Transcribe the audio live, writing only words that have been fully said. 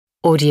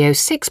Audio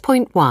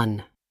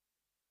 6.1.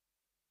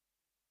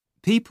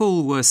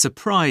 People were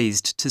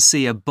surprised to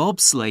see a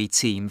bobsleigh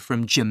team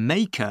from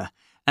Jamaica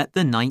at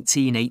the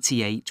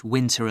 1988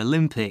 Winter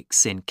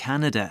Olympics in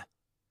Canada.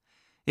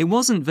 It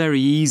wasn't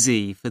very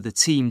easy for the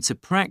team to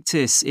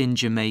practice in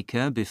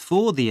Jamaica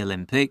before the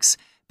Olympics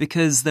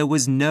because there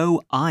was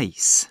no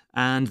ice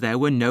and there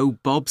were no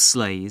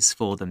bobsleighs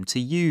for them to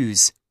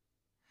use.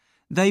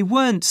 They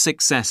weren't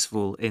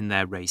successful in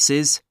their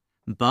races,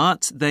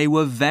 but they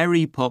were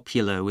very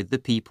popular with the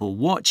people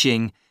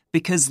watching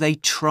because they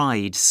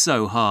tried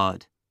so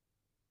hard.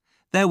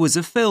 There was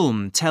a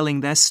film telling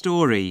their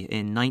story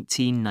in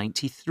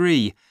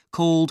 1993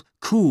 called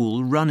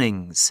Cool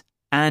Runnings,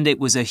 and it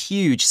was a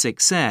huge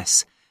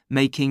success,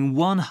 making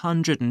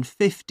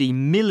 $150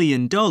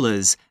 million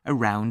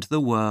around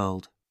the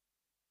world.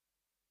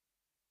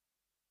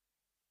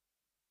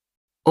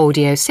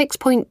 Audio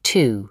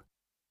 6.2.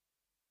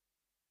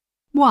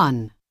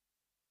 1.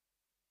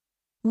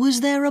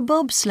 Was there a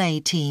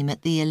bobsleigh team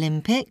at the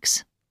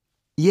Olympics?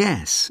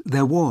 Yes,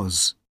 there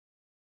was.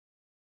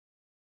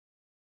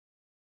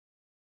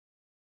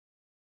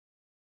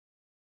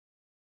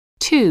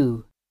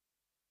 2.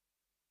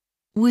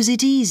 Was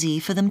it easy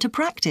for them to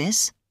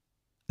practice?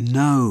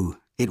 No,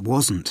 it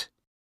wasn't.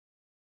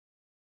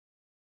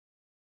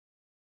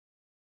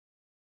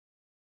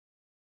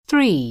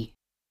 3.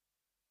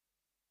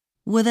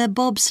 Were there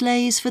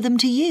bobsleighs for them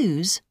to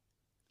use?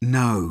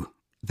 No,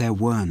 there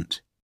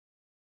weren't.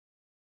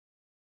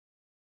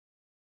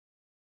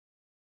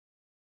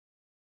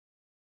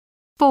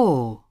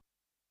 4.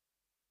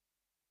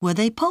 Were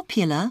they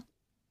popular?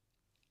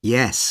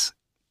 Yes,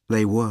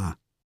 they were.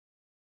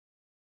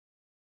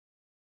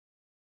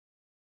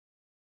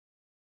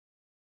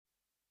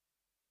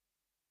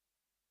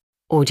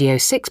 Audio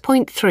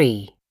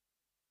 6.3.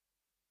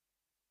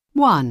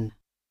 1.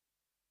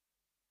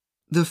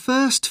 The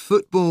first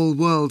Football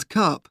World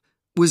Cup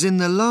was in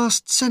the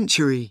last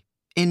century,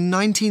 in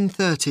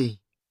 1930.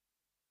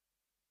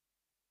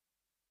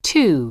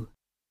 2.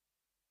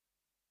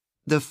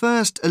 The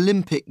first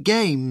Olympic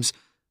Games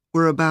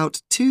were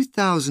about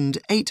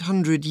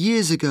 2,800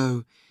 years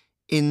ago,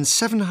 in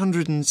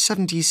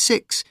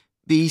 776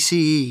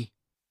 BCE.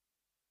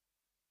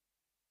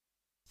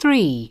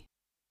 3.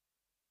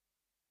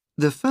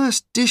 The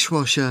first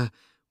dishwasher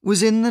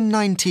was in the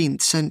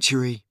 19th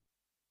century.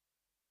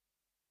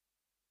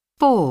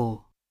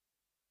 4.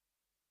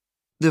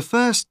 The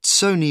first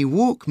Sony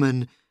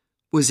Walkman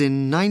was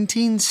in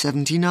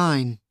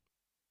 1979.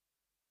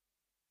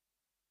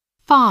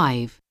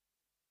 5.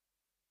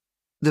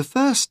 The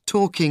first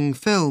talking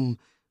film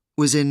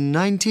was in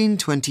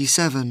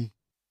 1927.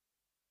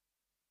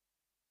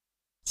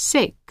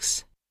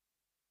 6.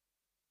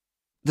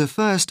 The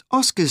first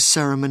Oscars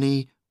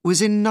ceremony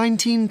was in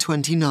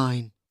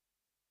 1929.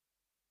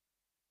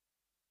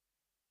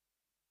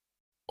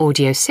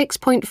 Audio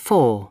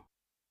 6.4.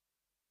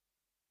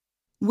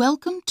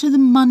 Welcome to the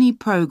Money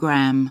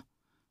Programme.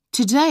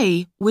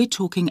 Today we're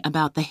talking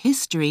about the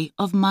history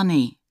of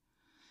money.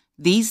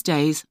 These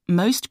days,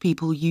 most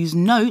people use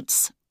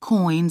notes,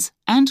 coins,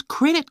 and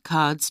credit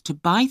cards to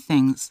buy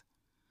things.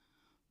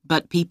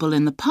 But people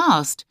in the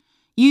past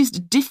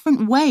used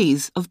different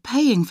ways of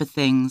paying for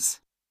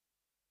things.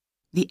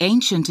 The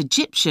ancient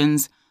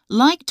Egyptians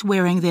liked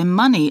wearing their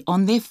money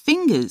on their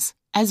fingers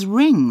as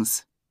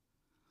rings.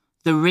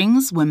 The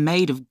rings were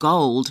made of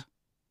gold.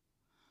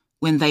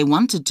 When they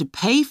wanted to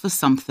pay for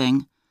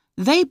something,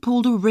 they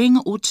pulled a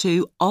ring or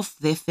two off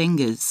their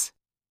fingers.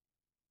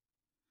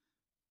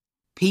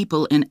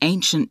 People in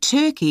ancient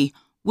Turkey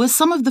were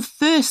some of the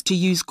first to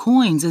use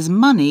coins as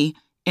money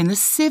in the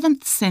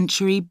 7th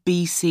century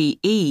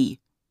BCE.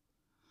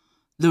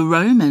 The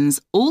Romans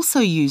also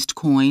used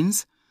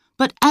coins,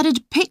 but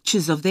added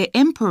pictures of their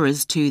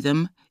emperors to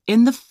them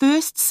in the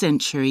 1st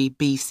century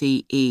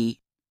BCE.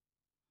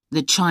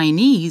 The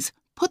Chinese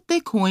put their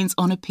coins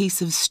on a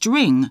piece of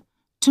string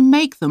to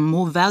make them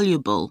more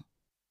valuable.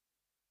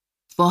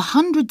 For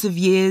hundreds of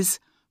years,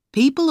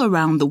 people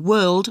around the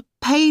world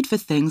paid for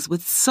things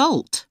with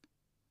salt.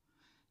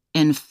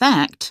 In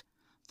fact,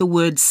 the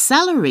word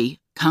salary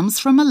comes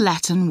from a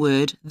Latin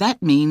word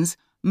that means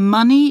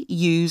money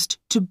used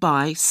to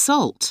buy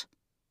salt.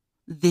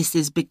 This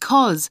is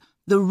because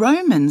the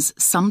Romans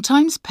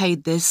sometimes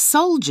paid their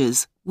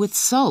soldiers with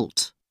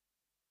salt.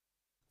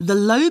 The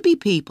Lobi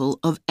people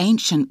of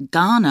ancient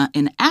Ghana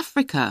in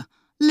Africa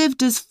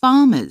lived as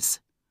farmers.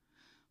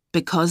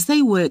 Because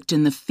they worked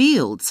in the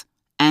fields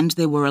and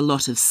there were a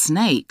lot of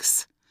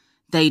snakes,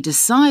 they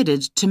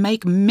decided to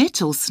make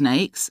metal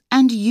snakes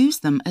and use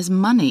them as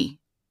money.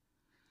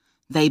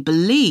 They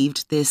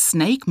believed their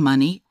snake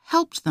money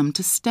helped them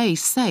to stay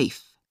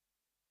safe.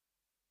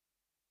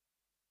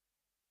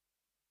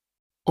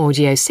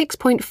 Audio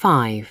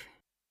 6.5.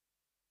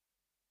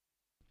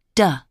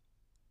 D.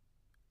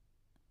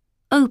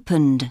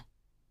 Opened.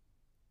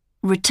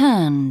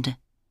 Returned.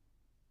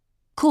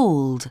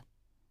 Called.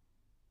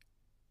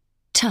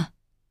 T.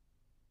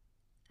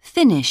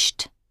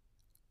 Finished.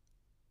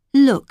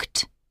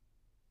 Looked.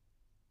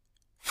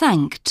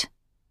 Thanked.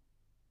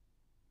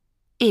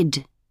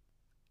 id.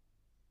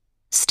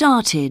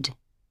 Started.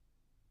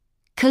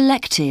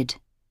 Collected.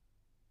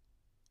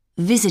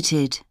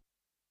 Visited.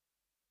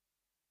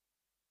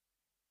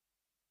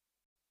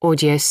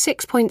 Audio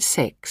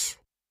 6.6.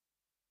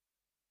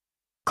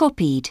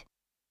 Copied.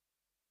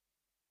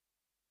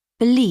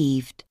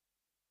 Believed.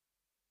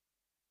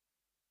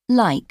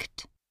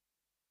 Liked.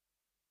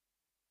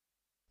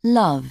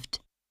 Loved.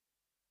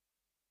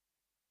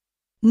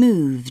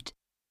 Moved.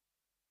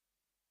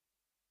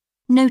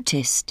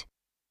 Noticed.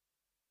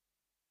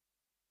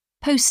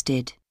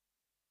 Posted.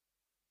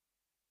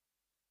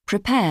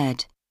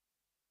 Prepared.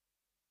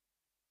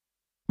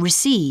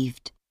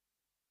 Received.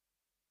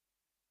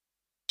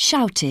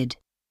 Shouted.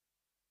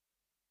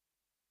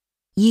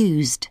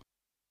 Used.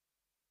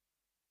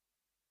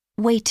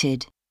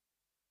 Waited.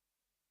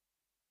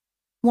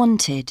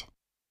 Wanted.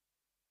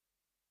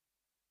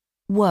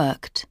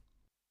 Worked.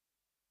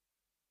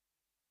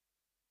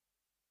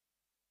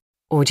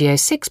 Audio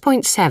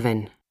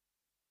 6.7.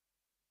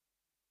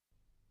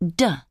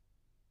 D.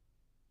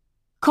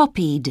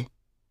 Copied.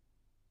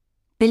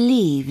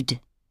 Believed.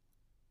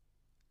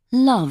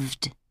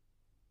 Loved.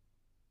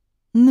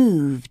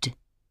 Moved.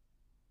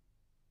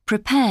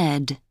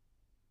 Prepared.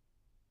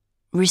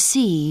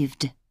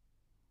 Received.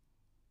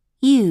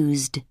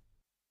 Used.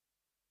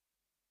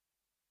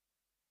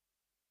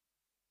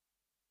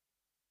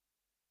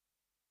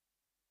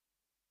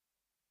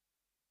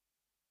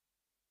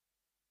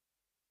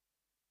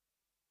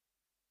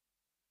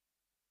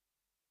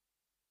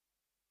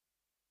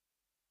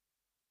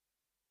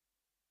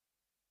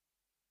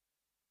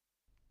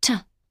 T.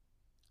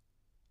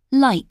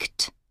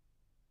 Liked.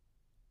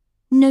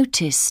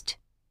 Noticed.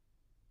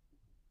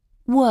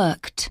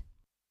 Worked.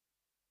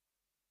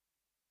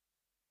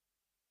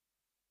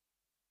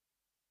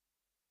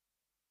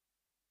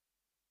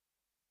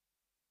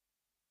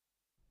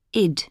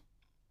 Id.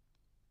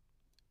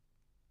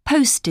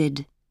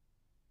 Posted.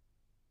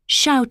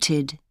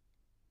 Shouted.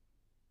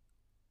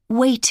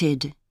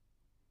 Waited.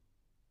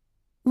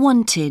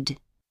 Wanted.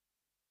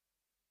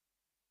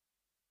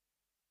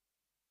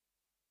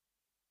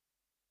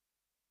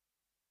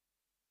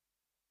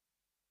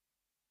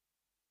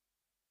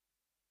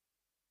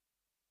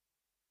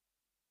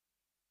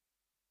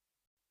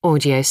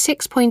 Audio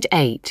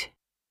 6.8.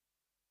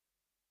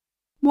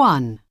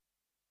 1,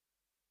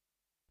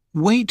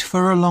 Wait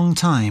for a long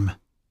time.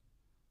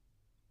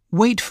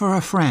 Wait for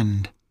a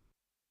friend.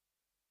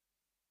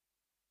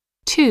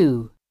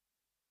 2,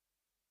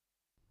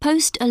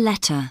 Post a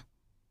letter.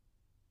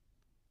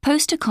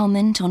 Post a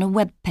comment on a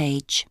web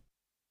page.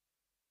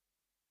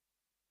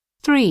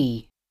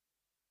 3,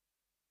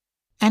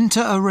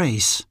 Enter a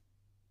race.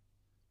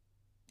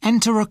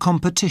 Enter a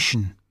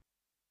competition.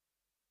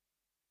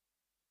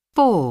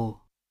 4,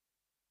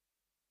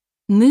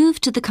 Move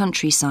to the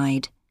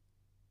countryside.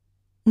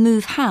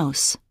 Move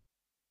house.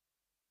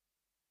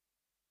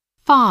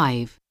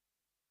 5,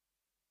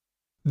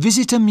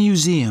 Visit a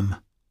museum.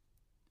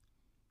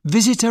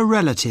 Visit a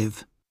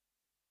relative.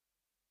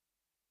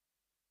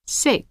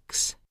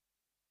 6,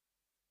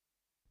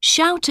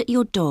 Shout at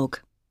your dog.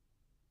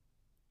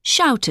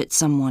 Shout at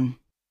someone.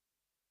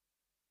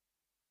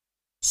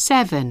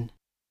 7,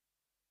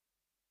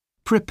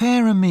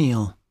 Prepare a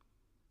meal.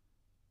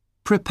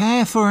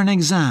 Prepare for an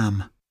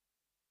exam.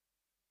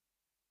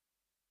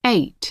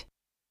 8,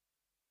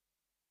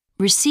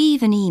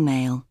 Receive an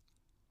email.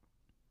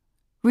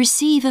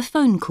 Receive a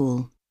phone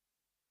call.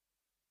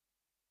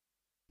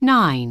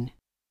 9,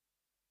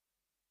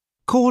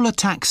 Call a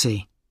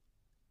taxi.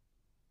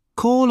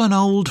 Call an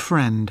old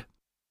friend.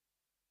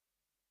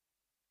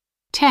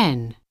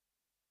 10,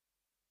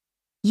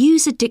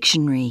 Use a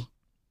dictionary.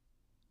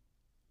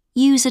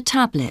 Use a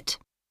tablet.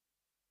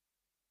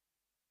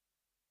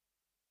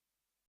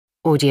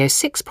 Audio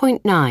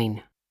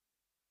 6.9.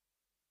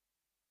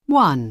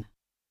 1,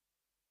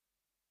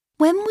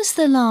 When was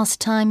the last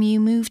time you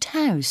moved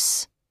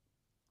house?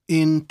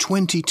 In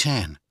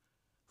 2010,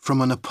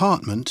 from an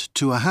apartment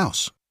to a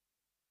house.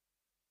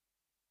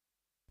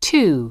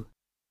 2,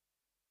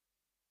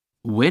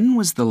 When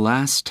was the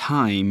last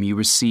time you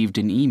received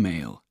an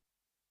email?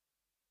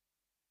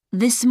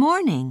 This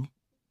morning.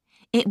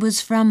 It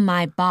was from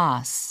my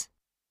boss.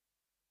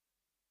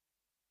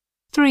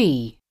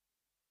 3,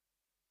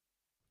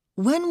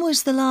 When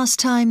was the last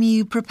time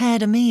you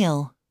prepared a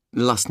meal?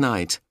 Last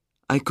night,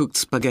 I cooked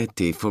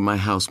spaghetti for my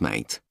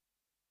housemate.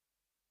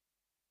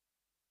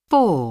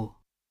 4,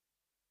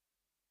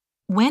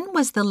 When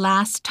was the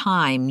last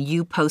time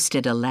you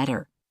posted a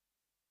letter?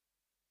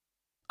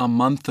 A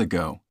month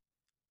ago.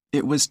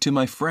 It was to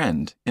my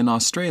friend in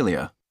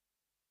Australia.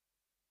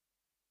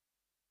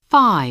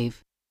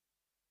 5,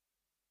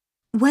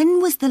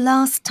 When was the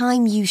last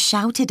time you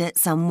shouted at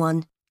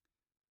someone?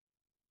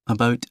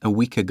 About a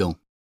week ago.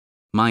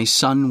 My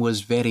son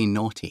was very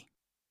naughty.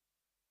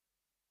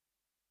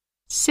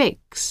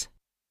 6,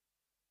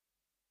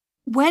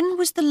 When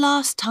was the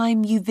last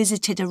time you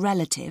visited a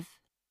relative?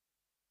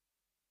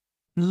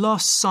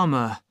 Last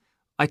summer,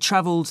 I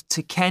travelled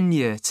to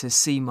Kenya to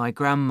see my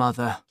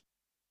grandmother.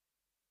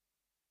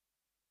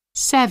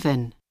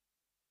 7,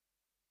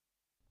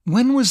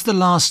 When was the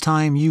last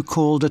time you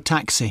called a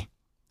taxi?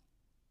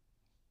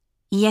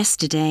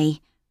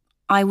 Yesterday.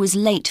 I was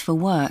late for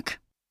work.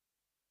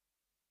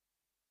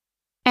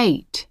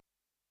 8.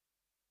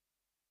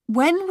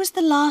 When was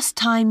the last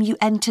time you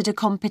entered a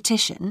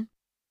competition?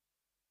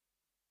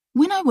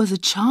 When I was a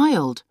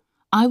child,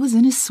 I was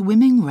in a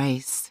swimming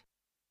race.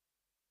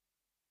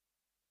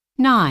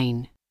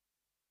 9.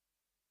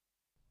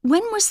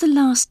 When was the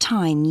last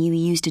time you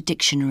used a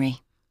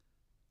dictionary?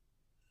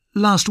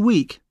 Last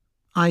week,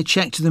 I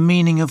checked the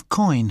meaning of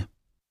coin.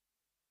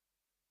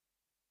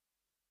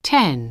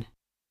 10.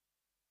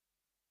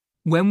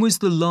 When was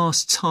the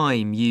last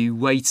time you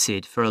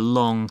waited for a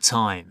long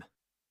time?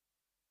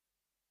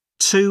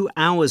 2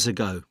 hours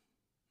ago.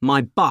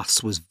 My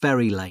bus was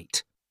very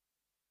late.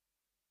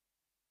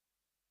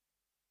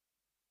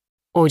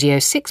 Audio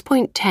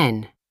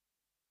 6.10.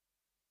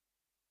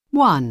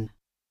 1.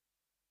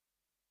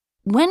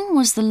 When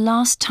was the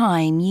last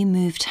time you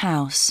moved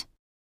house?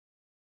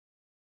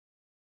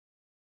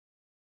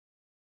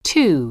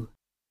 2.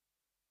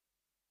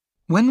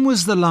 When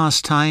was the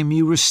last time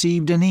you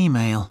received an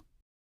email?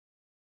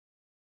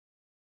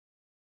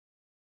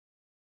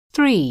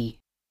 3.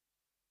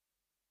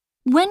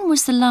 When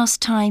was the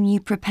last time you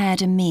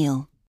prepared a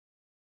meal?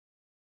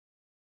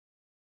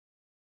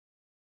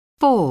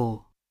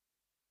 4.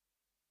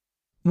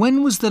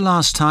 When was the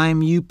last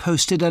time you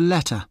posted a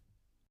letter?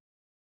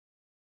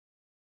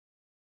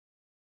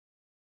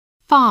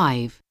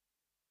 5.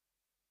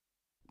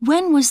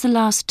 When was the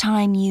last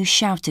time you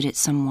shouted at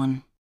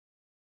someone?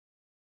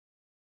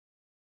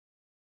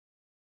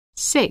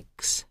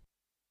 6.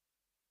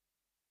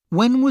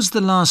 When was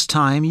the last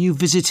time you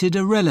visited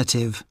a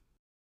relative?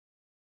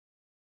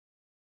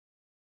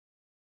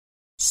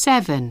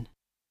 7.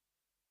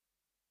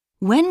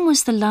 When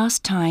was the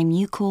last time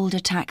you called a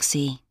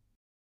taxi?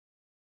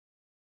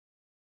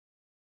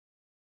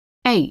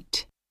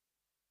 8.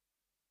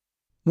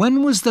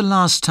 When was the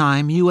last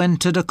time you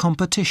entered a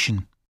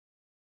competition?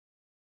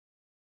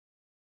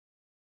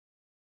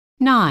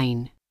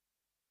 9.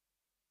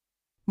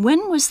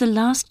 When was the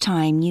last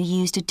time you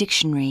used a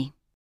dictionary?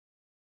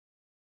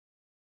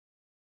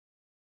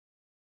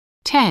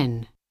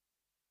 10.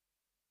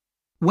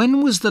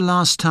 When was the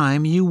last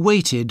time you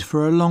waited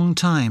for a long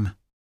time?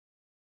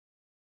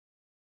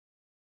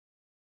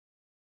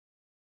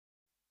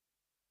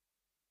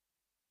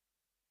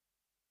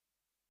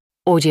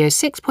 Audio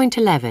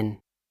 6.11.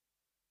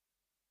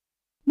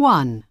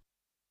 1.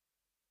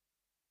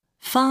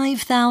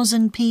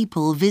 5,000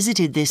 people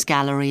visited this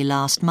gallery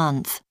last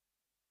month.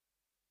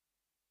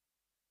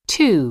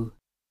 2.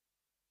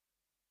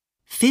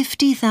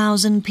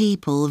 50,000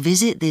 people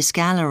visit this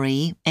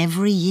gallery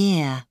every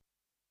year.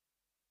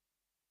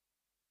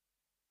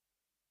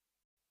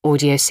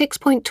 Audio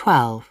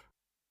 6.12.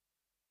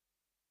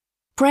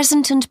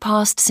 Present and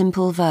past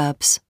simple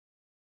verbs.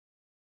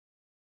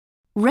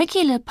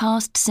 Regular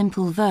past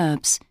simple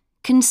verbs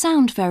can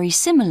sound very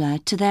similar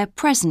to their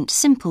present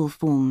simple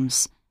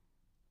forms.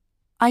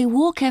 I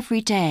walk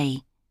every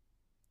day.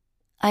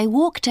 I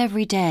walked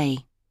every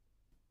day.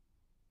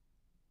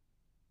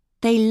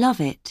 They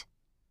love it.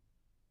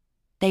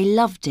 They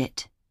loved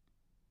it.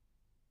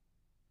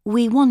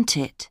 We want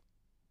it.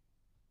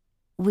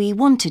 We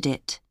wanted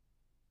it.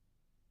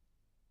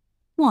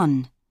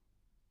 1.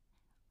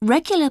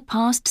 Regular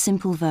past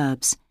simple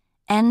verbs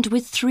end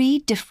with 3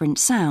 different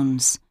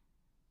sounds.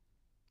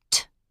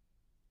 T.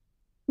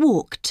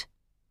 Walked.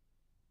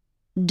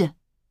 D.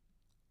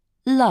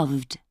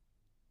 Loved.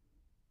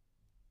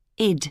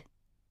 Id.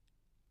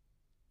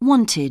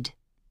 Wanted.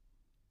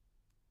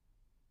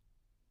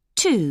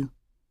 2.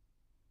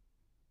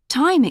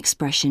 Time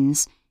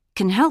expressions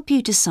can help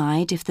you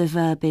decide if the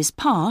verb is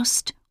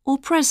past or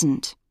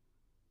present.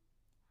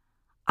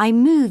 I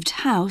moved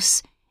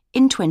house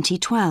in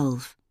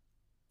 2012.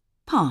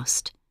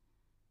 Past.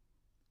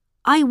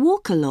 I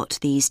walk a lot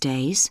these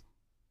days.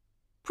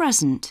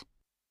 Present.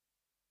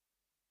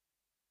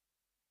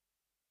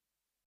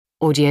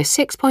 Audio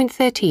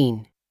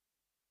 6.13.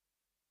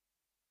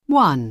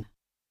 1.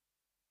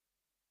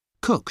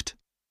 Cooked.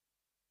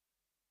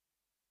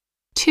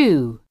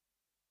 2.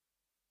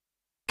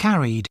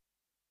 Carried.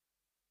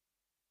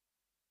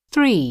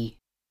 3.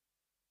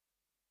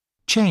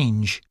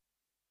 Change.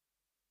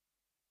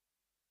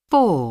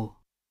 4.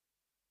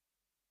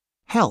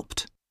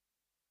 Helped.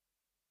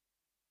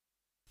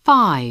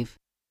 5.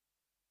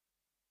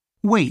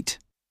 Wait.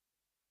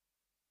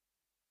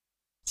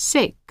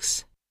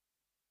 6.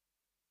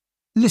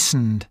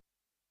 Listened.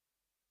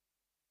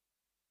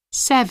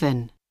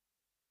 7.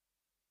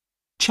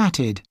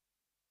 Chatted.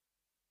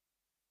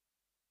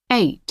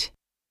 8.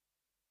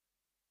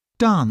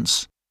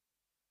 Dance.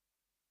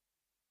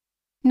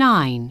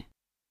 9.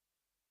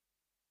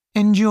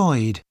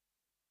 Enjoyed.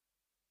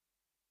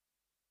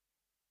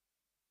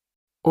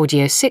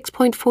 Audio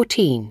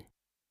 6.14.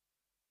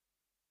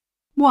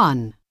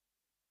 1.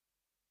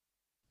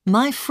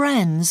 My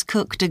friends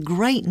cooked a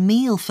great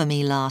meal for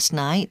me last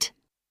night.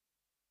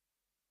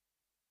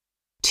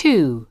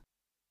 2.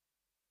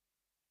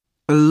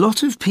 A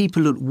lot of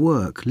people at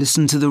work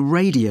listen to the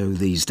radio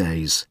these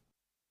days.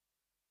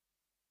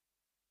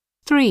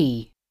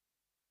 3.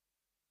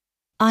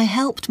 I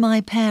helped my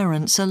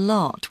parents a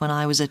lot when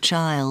I was a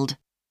child.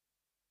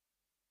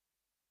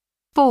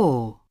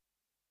 4.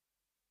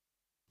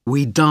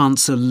 We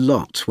dance a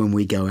lot when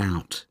we go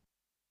out.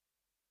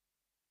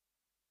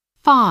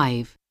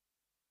 5.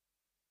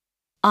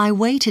 I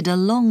waited a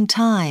long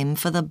time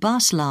for the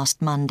bus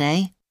last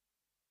Monday.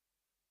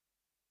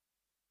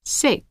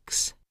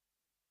 6.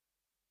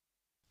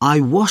 I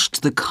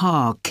washed the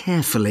car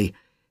carefully.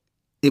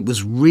 It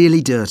was really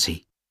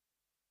dirty.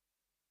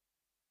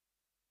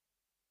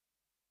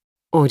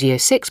 Audio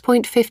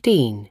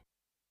 6.15.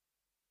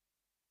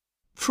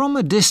 From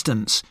a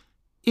distance,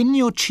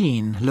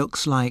 Inhotim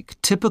looks like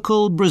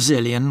typical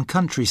Brazilian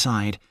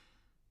countryside.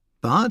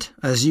 But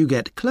as you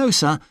get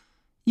closer,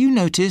 you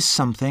notice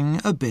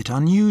something a bit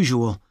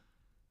unusual.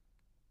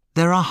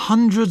 There are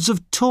hundreds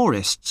of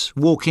tourists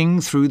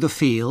walking through the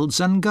fields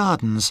and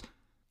gardens.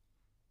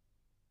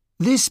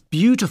 This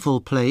beautiful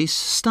place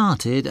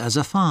started as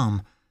a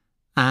farm,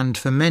 and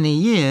for many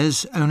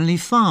years only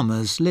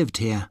farmers lived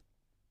here.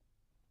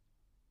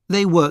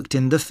 They worked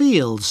in the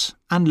fields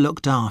and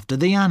looked after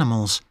the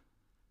animals.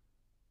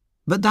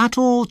 But that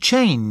all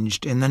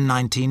changed in the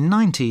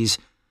 1990s,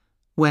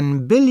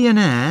 when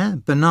billionaire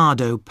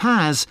Bernardo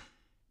Paz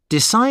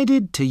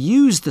decided to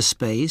use the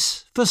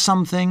space for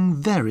something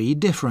very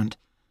different.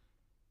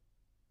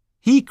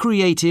 He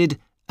created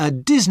a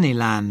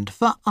Disneyland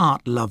for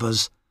art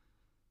lovers.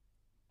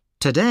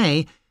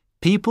 Today,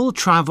 people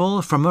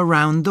travel from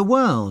around the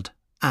world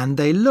and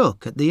they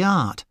look at the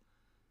art.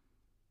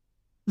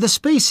 The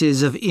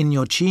spaces of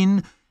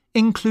Inhotim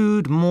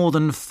include more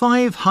than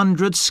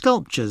 500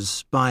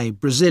 sculptures by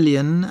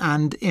Brazilian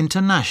and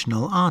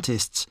international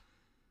artists.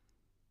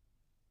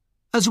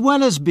 As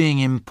well as being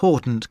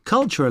important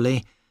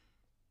culturally,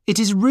 it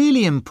is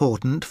really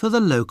important for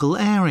the local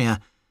area,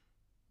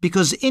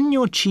 because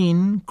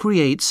Inhotim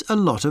creates a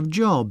lot of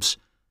jobs.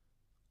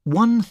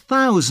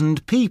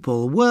 1,000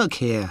 people work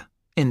here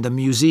in the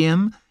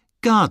museum,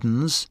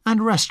 gardens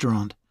and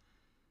restaurant.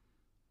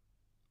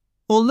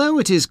 Although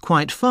it is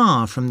quite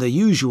far from the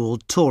usual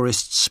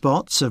tourist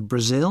spots of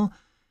Brazil,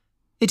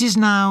 it is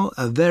now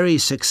a very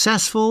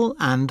successful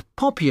and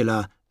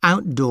popular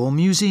outdoor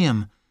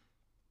museum.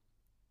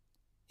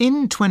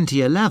 In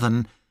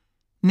 2011,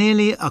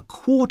 nearly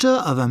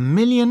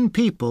 250,000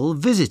 people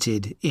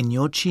visited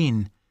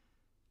Inhotim.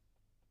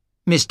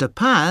 Mr.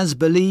 Paz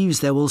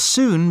believes there will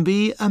soon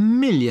be 1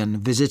 million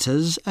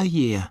visitors a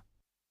year.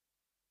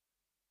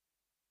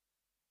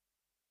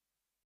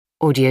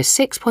 Audio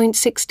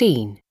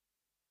 6.16.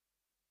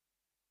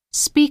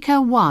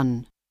 Speaker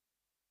 1.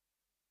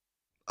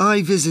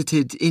 I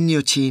visited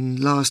Inhotim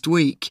last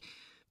week.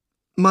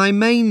 My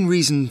main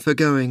reason for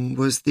going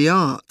was the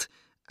art,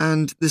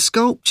 and the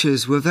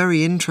sculptures were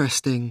very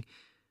interesting.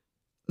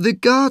 The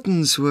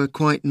gardens were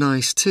quite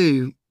nice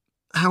too.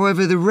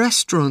 However, the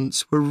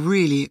restaurants were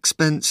really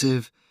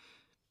expensive.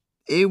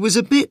 It was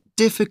a bit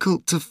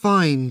difficult to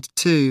find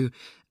too,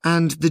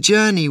 and the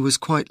journey was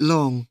quite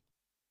long.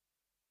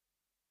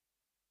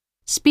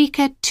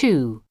 Speaker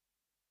 2.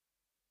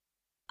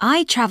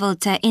 I travelled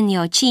to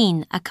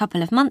Inhotim a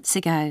couple of months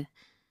ago.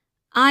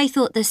 I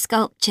thought the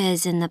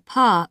sculptures in the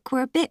park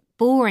were a bit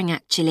boring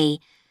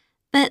actually,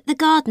 but the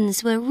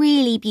gardens were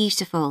really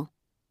beautiful.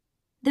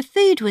 The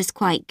food was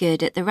quite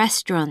good at the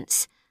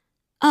restaurants.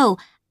 Oh,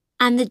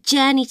 and the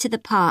journey to the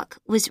park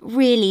was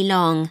really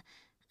long,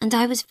 and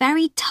I was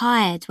very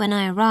tired when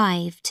I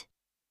arrived.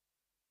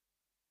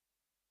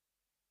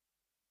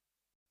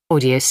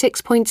 Audio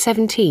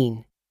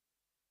 6.17.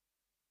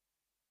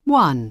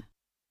 1.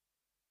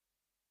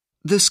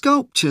 The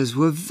sculptures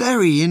were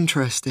very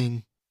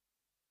interesting.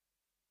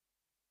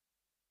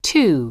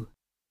 2.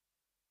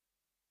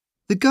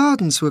 The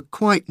gardens were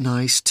quite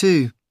nice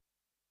too.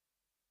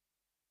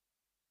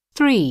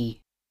 3.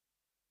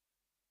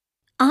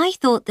 I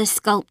thought the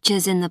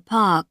sculptures in the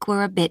park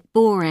were a bit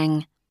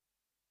boring.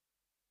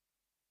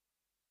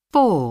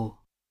 4.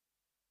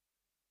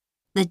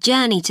 The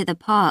journey to the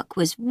park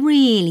was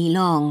really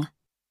long.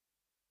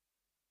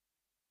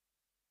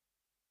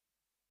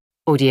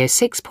 Audio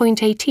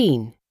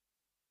 6.18.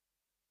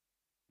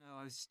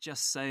 I was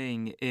just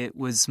saying it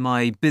was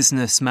my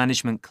business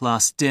management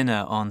class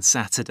dinner on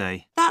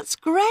Saturday. That's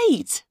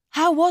great.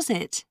 How was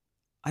it?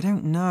 I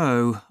don't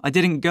know. I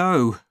didn't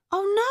go.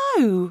 Oh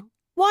no.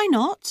 Why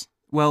not?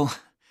 Well,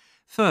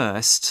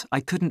 first,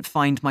 I couldn't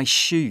find my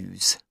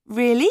shoes.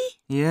 Really?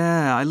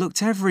 Yeah, I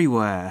looked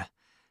everywhere.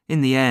 In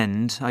the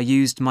end, I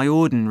used my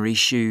ordinary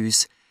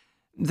shoes.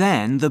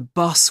 Then the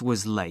bus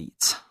was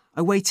late.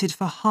 I waited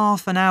for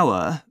half an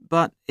hour,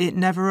 but it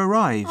never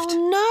arrived.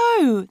 Oh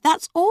no,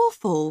 that's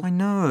awful. I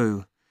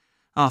know.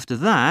 After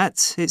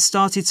that, it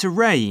started to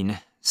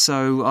rain,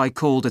 so I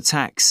called a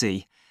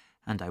taxi.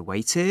 And I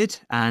waited,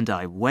 and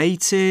I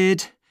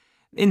waited.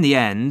 In the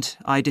end,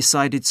 I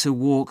decided to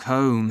walk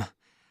home.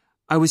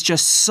 I was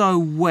just so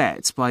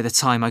wet by the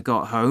time I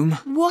got home.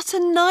 What a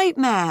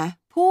nightmare.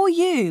 Poor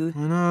you.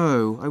 I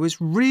know. I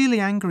was really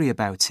angry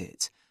about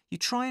it. You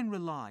try and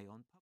rely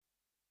on...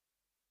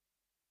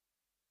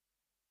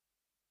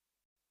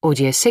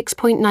 Audio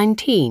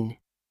 6.19.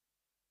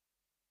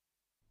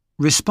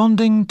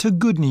 Responding to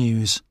good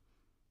news.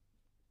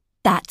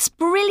 That's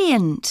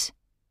brilliant.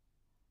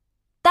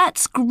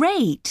 That's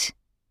great.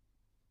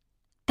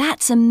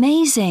 That's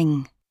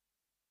amazing.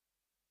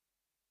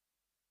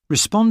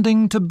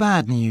 Responding to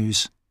bad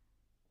news.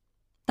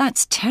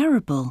 That's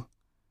terrible.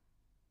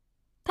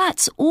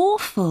 That's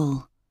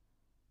awful.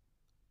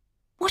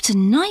 What a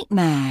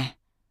nightmare.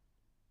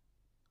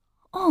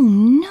 Oh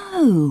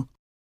no.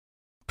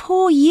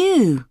 Poor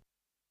you.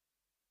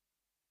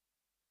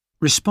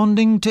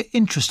 Responding to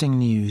interesting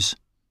news.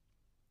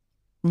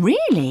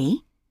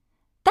 Really?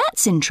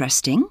 That's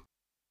interesting.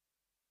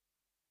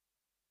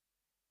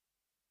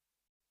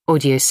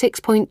 Audio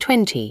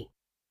 6.20.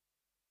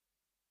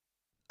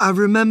 I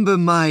remember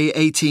my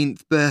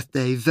 18th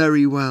birthday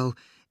very well.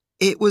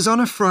 It was on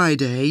a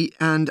Friday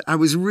and I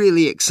was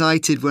really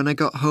excited when I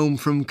got home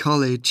from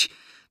college.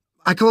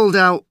 I called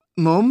out,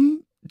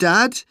 "Mum,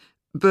 Dad,"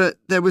 but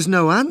there was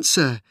no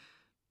answer.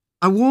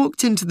 I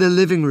walked into the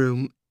living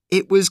room.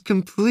 It was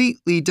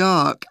completely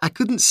dark. I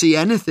couldn't see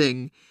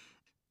anything.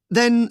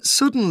 Then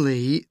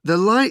suddenly the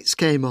lights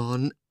came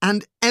on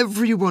and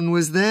everyone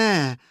was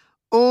there,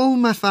 all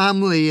my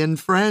family and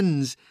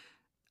friends.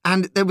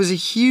 And there was a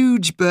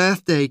huge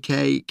birthday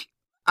cake.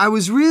 I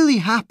was really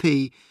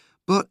happy,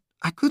 but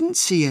I couldn't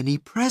see any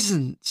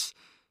presents.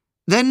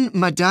 Then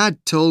my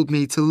dad told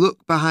me to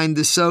look behind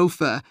the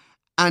sofa,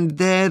 and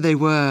there they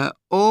were,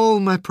 all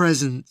my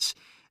presents.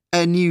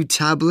 A new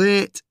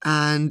tablet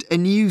and a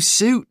new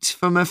suit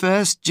for my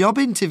first job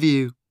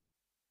interview.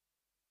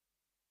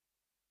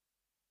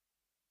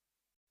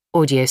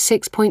 Audio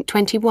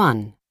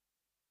 6.21.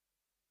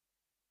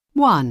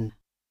 1.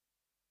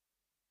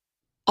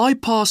 I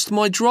passed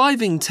my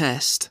driving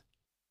test.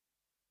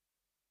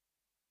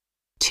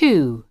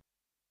 2.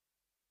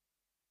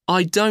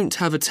 I don't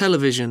have a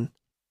television.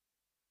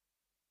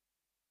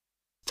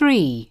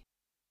 3.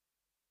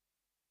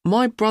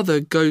 My brother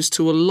goes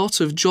to a lot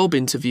of job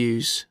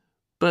interviews,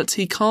 but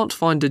he can't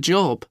find a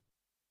job.